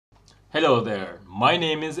Hello there, my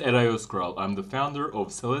name is Eray Özkral. I'm the founder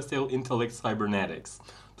of Celestial Intellect Cybernetics.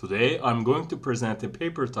 Today I'm going to present a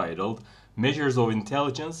paper titled Measures of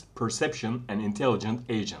Intelligence, Perception, and Intelligent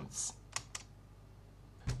Agents.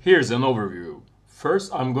 Here's an overview.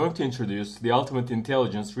 First, I'm going to introduce the Ultimate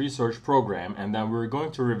Intelligence Research Program, and then we're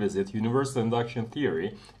going to revisit universal induction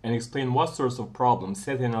theory and explain what sorts of problems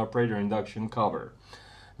set and operator induction cover.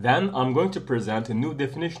 Then I'm going to present a new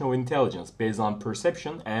definition of intelligence based on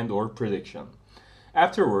perception and/or prediction.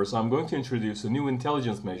 Afterwards, I'm going to introduce a new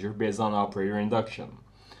intelligence measure based on operator induction.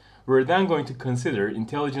 We're then going to consider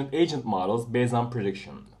intelligent agent models based on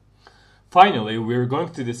prediction. Finally, we're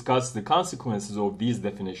going to discuss the consequences of these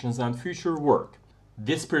definitions and future work.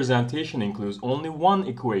 This presentation includes only one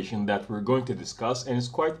equation that we're going to discuss and is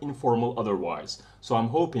quite informal otherwise, so I'm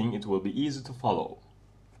hoping it will be easy to follow.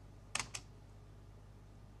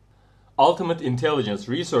 Ultimate Intelligence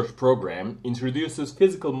Research Program introduces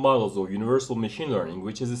physical models of universal machine learning,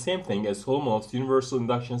 which is the same thing as Solomonov's universal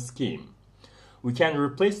induction scheme. We can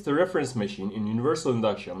replace the reference machine in universal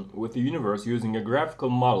induction with the universe using a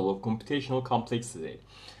graphical model of computational complexity,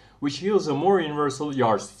 which yields a more universal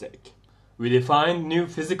yardstick. We define new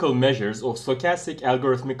physical measures of stochastic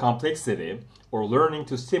algorithmic complexity, or learning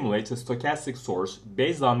to simulate a stochastic source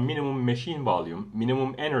based on minimum machine volume,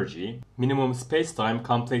 minimum energy, minimum spacetime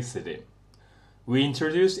complexity. We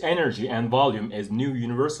introduce energy and volume as new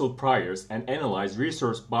universal priors and analyze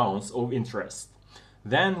resource bounds of interest.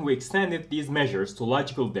 Then we extended these measures to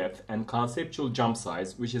logical depth and conceptual jump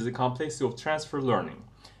size, which is a complexity of transfer learning.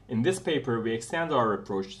 In this paper, we extend our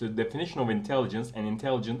approach to the definition of intelligence and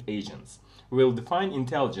intelligent agents. We will define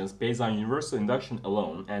intelligence based on universal induction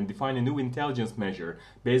alone and define a new intelligence measure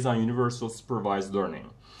based on universal supervised learning.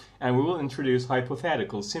 And we will introduce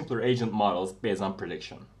hypothetical, simpler agent models based on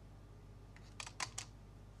prediction.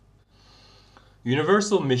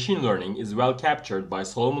 Universal machine learning is well captured by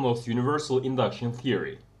Solomonov's universal induction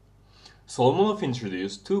theory. Solomonov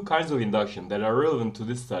introduced two kinds of induction that are relevant to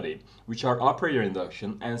this study, which are operator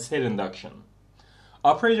induction and set induction.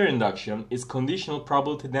 Operator induction is conditional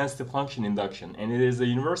probability density function induction, and it is a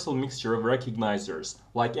universal mixture of recognizers.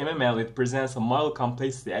 Like MML, it presents a model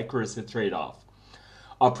complexity accuracy trade-off.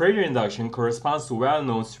 Operator induction corresponds to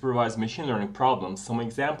well-known supervised machine learning problems, some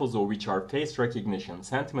examples of which are face recognition,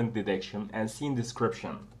 sentiment detection, and scene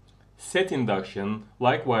description. Set induction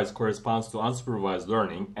likewise corresponds to unsupervised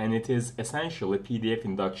learning, and it is essentially PDF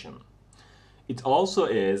induction. It also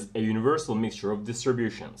is a universal mixture of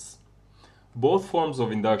distributions. Both forms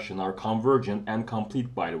of induction are convergent and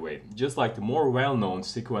complete, by the way, just like the more well-known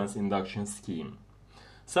sequence induction scheme.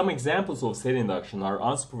 Some examples of set induction are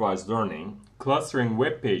unsupervised learning, clustering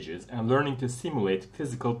web pages, and learning to simulate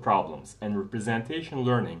physical problems, and representation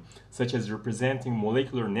learning, such as representing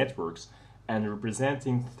molecular networks and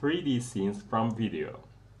representing 3D scenes from video.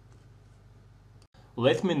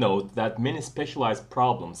 Let me note that many specialized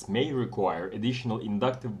problems may require additional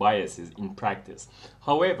inductive biases in practice.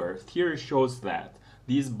 However, theory shows that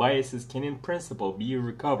these biases can in principle be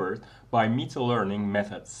recovered by meta-learning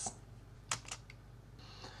methods.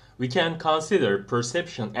 We can consider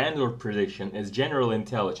perception and/or prediction as general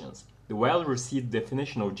intelligence. The well-received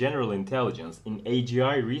definition of general intelligence in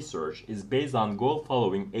AGI research is based on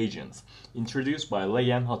goal-following agents, introduced by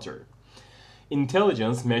Ley and Hutter.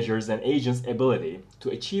 Intelligence measures an agent's ability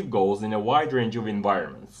to achieve goals in a wide range of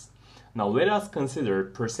environments. Now let us consider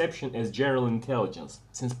perception as general intelligence,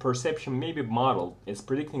 since perception may be modeled as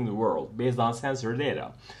predicting the world based on sensor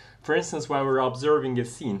data. For instance, when we're observing a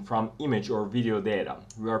scene from image or video data,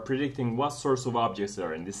 we are predicting what sorts of objects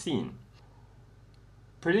are in the scene.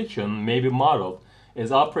 Prediction may be modeled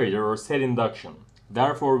as operator or set induction.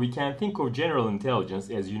 Therefore, we can think of general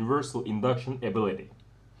intelligence as universal induction ability.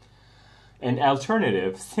 An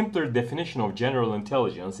alternative, simpler definition of general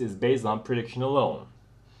intelligence is based on prediction alone.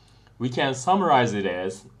 We can summarize it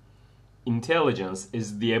as intelligence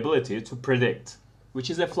is the ability to predict,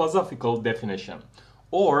 which is a philosophical definition,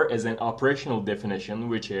 or as an operational definition,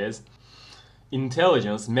 which is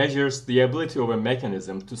intelligence measures the ability of a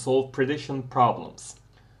mechanism to solve prediction problems.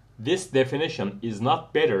 This definition is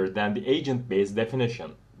not better than the agent-based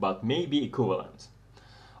definition, but may be equivalent.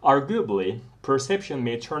 Arguably, perception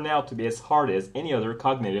may turn out to be as hard as any other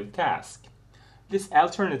cognitive task. This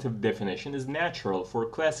alternative definition is natural for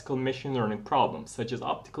classical machine learning problems such as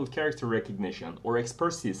optical character recognition or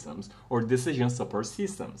expert systems or decision support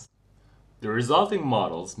systems. The resulting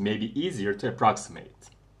models may be easier to approximate.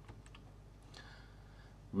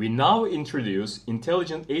 We now introduce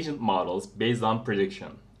intelligent agent models based on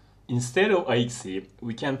prediction. Instead of AIXI,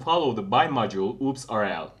 we can follow the bimodule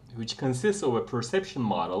OOPS-RL, which consists of a perception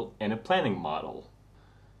model and a planning model.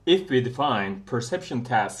 If we define perception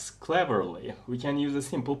tasks cleverly, we can use a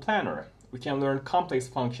simple planner. We can learn complex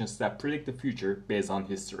functions that predict the future based on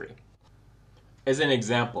history. As an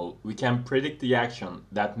example, we can predict the action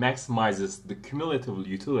that maximizes the cumulative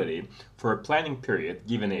utility for a planning period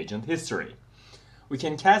given agent history. We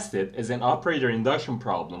can cast it as an operator induction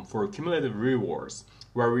problem for cumulative rewards,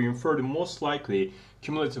 where we infer the most likely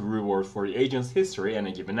cumulative reward for the agent's history and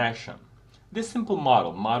a given action. This simple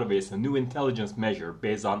model motivates a new intelligence measure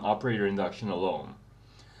based on operator induction alone.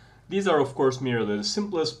 These are of course merely the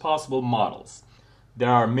simplest possible models. There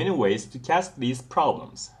are many ways to cast these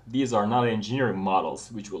problems. These are not engineering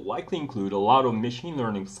models, which will likely include a lot of machine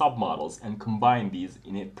learning submodels and combine these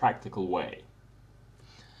in a practical way.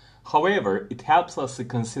 However, it helps us to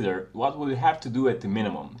consider what we have to do at the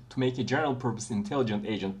minimum to make a general-purpose intelligent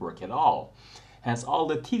agent work at all, hence all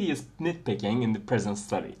the tedious nitpicking in the present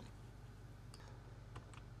study.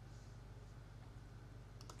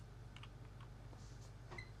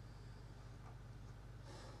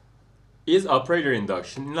 Is operator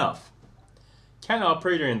induction enough? Can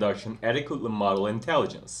operator induction adequately model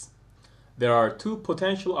intelligence? There are two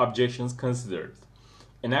potential objections considered.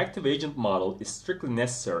 An active agent model is strictly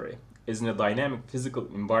necessary, as in a dynamic physical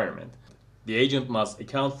environment. The agent must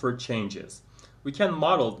account for changes. We can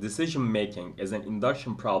model decision-making as an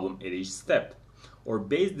induction problem at each step, or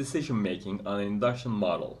base decision-making on an induction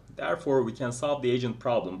model. Therefore, we can solve the agent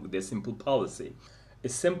problem with a simple policy. A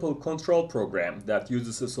simple control program that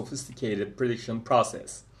uses a sophisticated prediction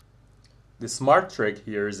process. The smart trick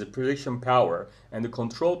here is the prediction power, and the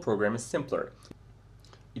control program is simpler.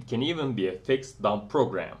 It can even be a fixed dump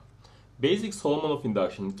program. Basic Solomonov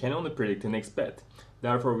induction can only predict the next bit.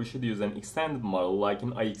 Therefore, we should use an extended model like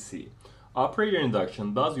in IXC. Operator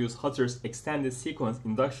induction does use Hutter's extended sequence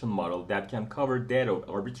induction model that can cover data of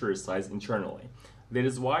arbitrary size internally. That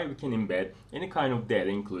is why we can embed any kind of data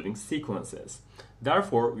including sequences.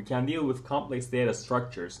 Therefore, we can deal with complex data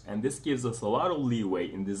structures, and this gives us a lot of leeway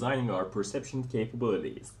in designing our perception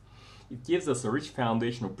capabilities. It gives us a rich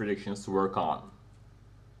foundation of predictions to work on.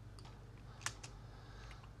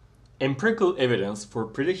 Empirical evidence for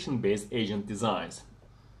prediction-based agent designs.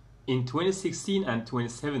 In 2016 and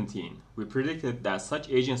 2017, we predicted that such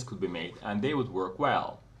agents could be made and they would work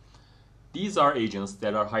well. These are agents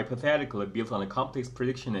that are hypothetically built on a complex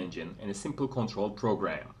prediction engine and a simple control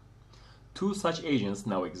program. Two such agents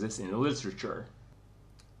now exist in the literature.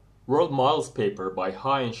 World Models paper by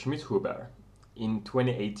Ha and Schmidt-Huber in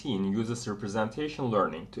 2018 uses representation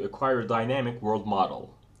learning to acquire a dynamic world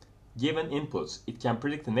model. Given inputs, it can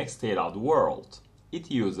predict the next state of the world. It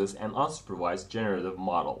uses an unsupervised generative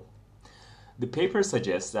model. The paper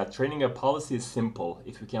suggests that training a policy is simple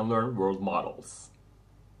if you can learn world models.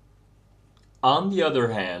 On the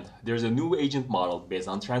other hand, there's a new agent model based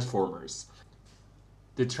on transformers.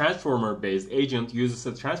 The transformer-based agent uses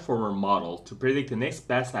a transformer model to predict the next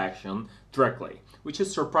best action directly, which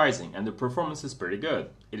is surprising, and the performance is pretty good.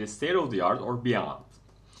 It is state-of-the-art or beyond.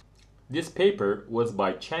 This paper was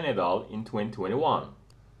by Chen et al. In 2021.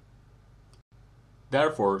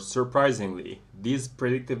 Therefore, surprisingly, these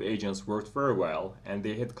predictive agents worked very well, and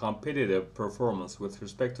they had competitive performance with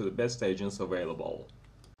respect to the best agents available.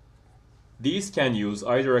 These can use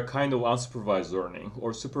either a kind of unsupervised learning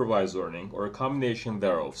or supervised learning or a combination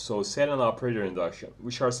thereof, so set and operator induction,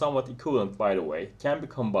 which are somewhat equivalent by the way, can be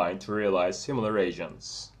combined to realize similar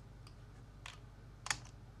agents.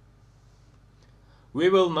 We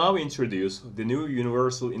will now introduce the new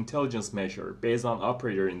universal intelligence measure based on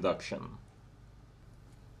operator induction.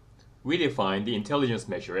 We define the intelligence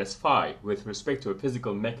measure as phi with respect to a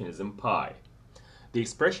physical mechanism pi. The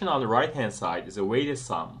expression on the right-hand side is a weighted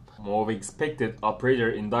sum of expected operator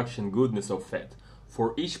induction goodness of fit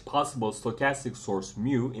for each possible stochastic source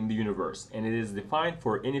mu in the universe, and it is defined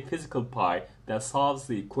for any physical pi that solves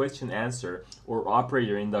the question answer or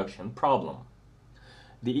operator induction problem.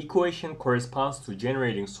 The equation corresponds to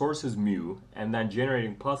generating sources mu and then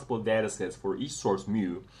generating possible datasets for each source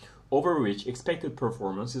mu, over which expected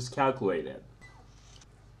performance is calculated.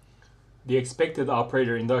 The expected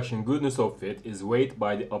operator induction goodness of fit is weighted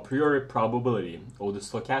by the a priori probability of the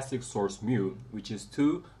stochastic source mu, which is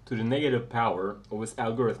 2 to the negative power of its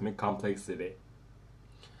algorithmic complexity.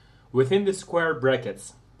 Within the square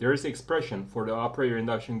brackets, there is expression for the operator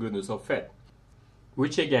induction goodness of fit,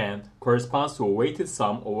 which again corresponds to a weighted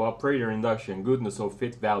sum of operator induction goodness of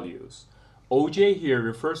fit values. OJ here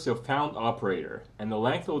refers to a found operator, and the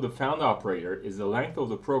length of the found operator is the length of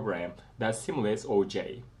the program that simulates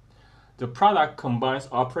OJ. The product combines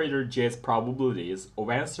operator J's probabilities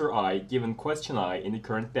of answer I given question I in the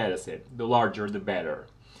current dataset, the larger the better.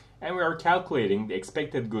 and we are calculating the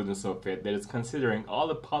expected goodness of fit that is considering all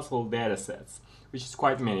the possible data sets, which is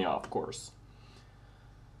quite many of course.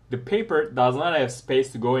 The paper does not have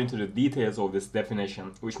space to go into the details of this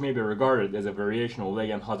definition, which may be regarded as a variation of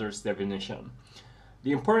Legan-Hutter's definition.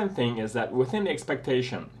 The important thing is that within the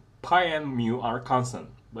expectation, pi and mu are constant,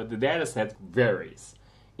 but the dataset varies.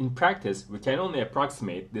 In practice, we can only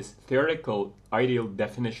approximate this theoretical ideal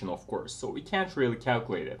definition, of course, so we can't really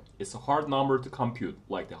calculate it. It's a hard number to compute,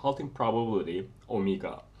 like the halting probability,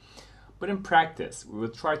 omega. But in practice, we will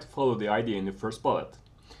try to follow the idea in the first bullet.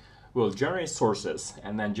 We'll generate sources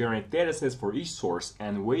and then generate datasets for each source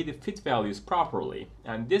and weigh the fit values properly,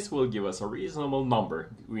 and this will give us a reasonable number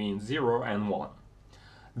between 0 and 1.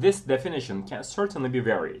 This definition can certainly be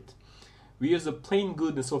varied. We use a plain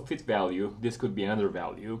goodness of fit value, this could be another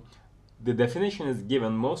value. The definition is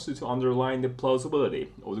given mostly to underline the plausibility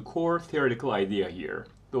of the core theoretical idea here,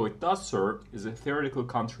 though it does serve as a theoretical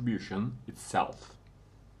contribution itself.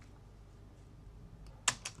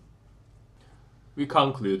 We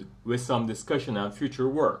conclude with some discussion on future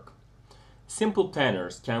work. Simple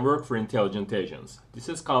planners can work for intelligent agents. This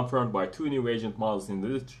is confirmed by 2 new agent models in the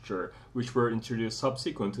literature which were introduced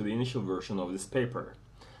subsequent to the initial version of this paper.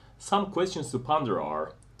 Some questions to ponder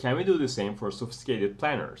are, can we do the same for sophisticated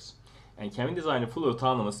planners? And can we design a fully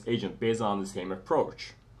autonomous agent based on the same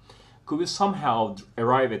approach? Could we somehow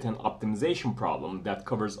arrive at an optimization problem that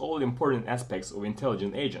covers all the important aspects of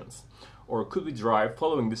intelligent agents? Or could we derive,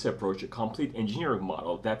 following this approach, a complete engineering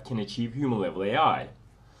model that can achieve human-level AI?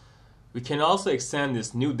 We can also extend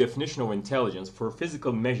this new definition of intelligence for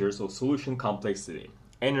physical measures of solution complexity,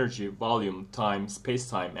 energy, volume, time,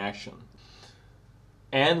 space-time action.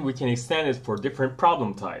 And we can extend it for different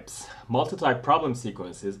problem types, multi-type problem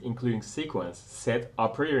sequences, including sequence, set,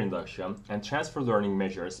 operator induction, and transfer learning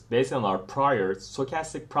measures based on our prior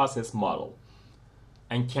stochastic process model.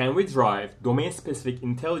 And can we drive domain-specific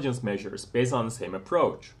intelligence measures based on the same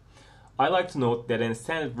approach? I like to note that an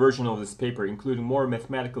extended version of this paper, including more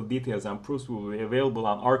mathematical details and proofs, will be available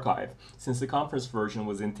on arXiv, since the conference version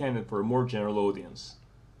was intended for a more general audience.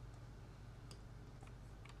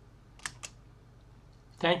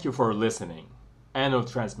 Thank you for listening. End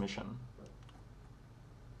of transmission.